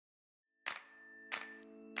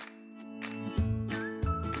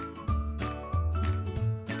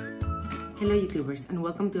Hello YouTubers, and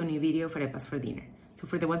welcome to a new video of Arepas for dinner. So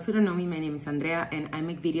for the ones who don't know me, my name is Andrea and I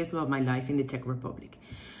make videos about my life in the Czech Republic.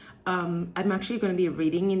 I'm actually going to be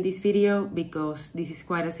reading in this video because this is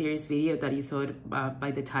quite a serious video that you saw it, by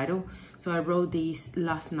the title. So I wrote this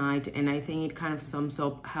last night and I think it kind of sums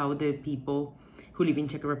up how the people who live in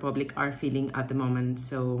Czech Republic are feeling at the moment.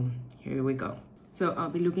 So here we go. So I'll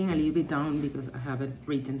be looking a little bit down because I have it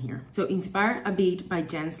written here. So inspired a bit by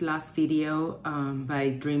Jen's last video by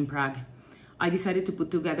Dream Prague, I decided to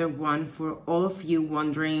put together one for all of you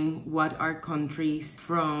wondering what are countries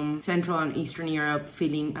from Central and Eastern Europe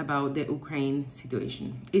feeling about the Ukraine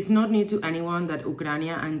situation. It's not new to anyone that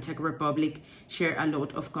Ukrania and Czech Republic share a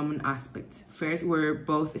lot of common aspects. First, we're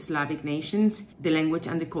both Slavic nations, the language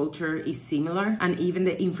and the culture is similar, and even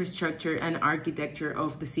the infrastructure and architecture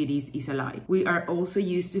of the cities is alike. We are also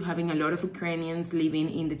used to having a lot of Ukrainians living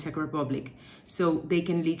in the Czech Republic, so they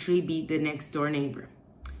can literally be the next door neighbor.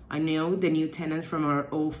 I know the new tenants from our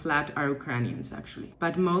old flat are Ukrainians actually.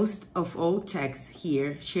 But most of all Czechs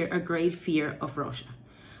here share a great fear of Russia.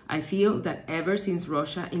 I feel that ever since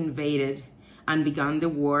Russia invaded and began the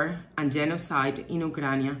war and genocide in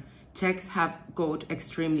Ukrania, Czechs have got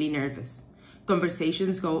extremely nervous.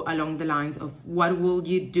 Conversations go along the lines of, what will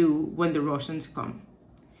you do when the Russians come?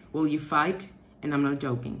 Will you fight? And I'm not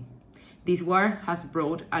joking. This war has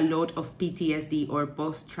brought a lot of PTSD or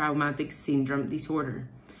post-traumatic syndrome disorder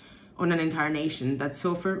on an entire nation that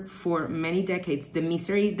suffered for many decades the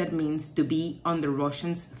misery that means to be on the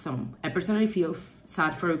Russians' thumb. I personally feel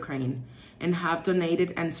sad for Ukraine and have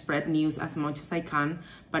donated and spread news as much as I can,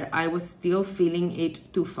 but I was still feeling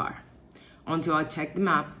it too far. Until I checked the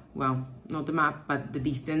map, well, not the map, but the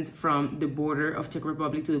distance from the border of Czech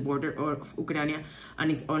Republic to the border of Ukrania, and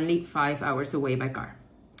it's only 5 hours away by car.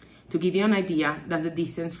 To give you an idea, that's the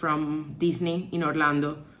distance from Disney in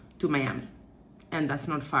Orlando to Miami. And that's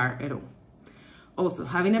not far at all. Also,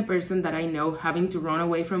 having a person that I know having to run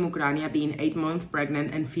away from Ukraine, being 8 months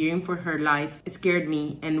pregnant and fearing for her life scared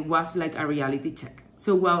me and was like a reality check.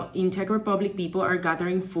 So while in Czech Republic people are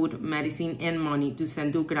gathering food, medicine and money to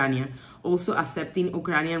send to Ukraine, also accepting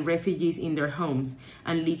Ukrainian refugees in their homes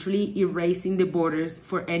and literally erasing the borders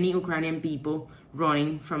for any Ukrainian people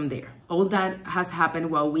running from there. All that has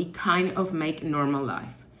happened while we kind of make normal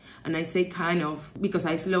life. And I say kind of because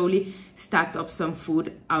I slowly stacked up some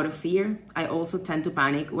food out of fear. I also tend to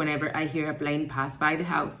panic whenever I hear a plane pass by the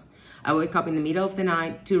house. I wake up in the middle of the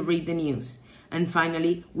night to read the news. And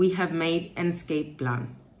finally, we have made an escape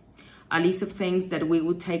plan. A list of things that we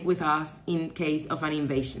would take with us in case of an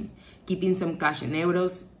invasion. Keeping some cash in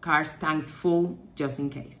euros, cars, tanks full, just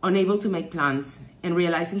in case. Unable to make plans and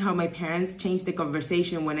realizing how my parents changed the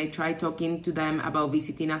conversation when I tried talking to them about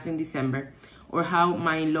visiting us in December, or how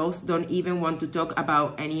my in-laws don't even want to talk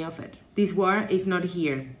about any of it. This war is not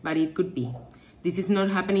here, but it could be. This is not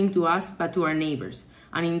happening to us, but to our neighbors.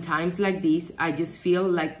 And in times like this, I just feel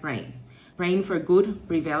like praying. Praying for good,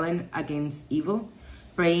 rebelling against evil,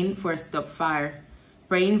 praying for a stop fire,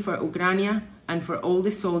 praying for Ukrania and for all the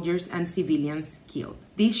soldiers and civilians killed.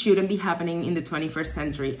 This shouldn't be happening in the 21st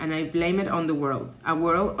century, and I blame it on the world, a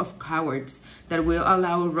world of cowards that will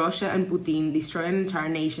allow Russia and Putin destroy an entire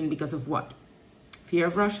nation because of what? Fear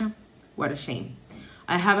of Russia? What a shame.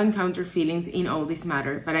 I have encountered feelings in all this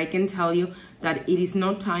matter, but I can tell you that it is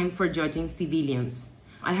not time for judging civilians.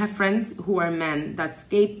 I have friends who are men that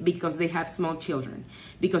escaped because they have small children,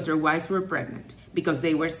 because their wives were pregnant, because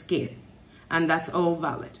they were scared. And that's all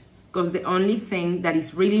valid, because the only thing that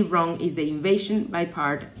is really wrong is the invasion by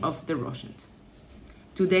part of the Russians.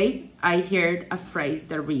 Today, I heard a phrase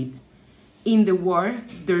that read, "In the war,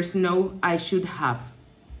 there's no I should have.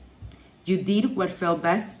 You did what felt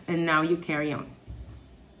best and now you carry on."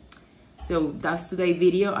 So that's today's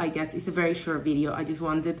video. I guess it's a very short video. I just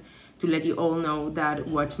wanted to let you all know that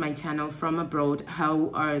watch my channel from abroad.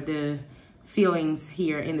 How are the feelings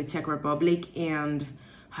here in the Czech Republic and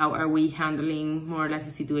how are we handling more or less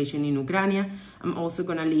the situation in Ukraine? I'm also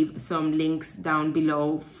gonna leave some links down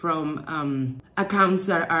below from accounts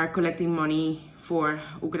that are collecting money for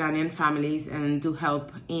Ukrainian families and to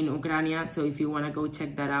help in Ukraine. So if you wanna go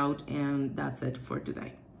check that out, and that's it for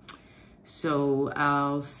today. So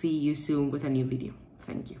I'll see you soon with a new video.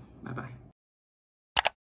 Thank you. Bye-bye.